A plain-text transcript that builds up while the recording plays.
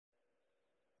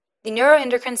The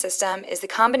neuroendocrine system is the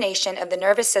combination of the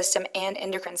nervous system and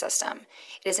endocrine system.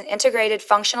 It is an integrated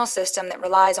functional system that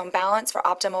relies on balance for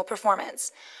optimal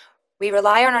performance. We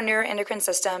rely on our neuroendocrine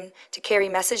system to carry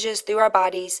messages through our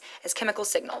bodies as chemical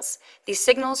signals. These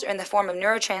signals are in the form of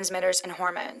neurotransmitters and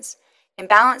hormones.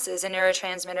 Imbalances in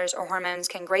neurotransmitters or hormones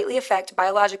can greatly affect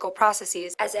biological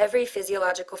processes, as every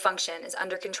physiological function is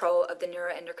under control of the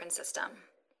neuroendocrine system.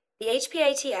 The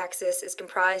HPA-T axis is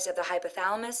comprised of the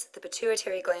hypothalamus, the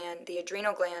pituitary gland, the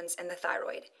adrenal glands, and the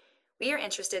thyroid. We are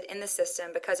interested in this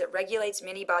system because it regulates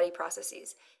many body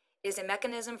processes. It is a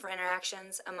mechanism for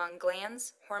interactions among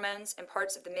glands, hormones, and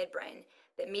parts of the midbrain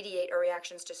that mediate our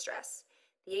reactions to stress.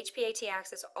 The HPA-T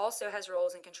axis also has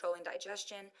roles in controlling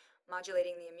digestion,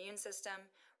 modulating the immune system,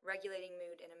 regulating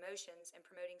mood and emotions, and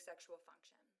promoting sexual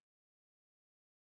function.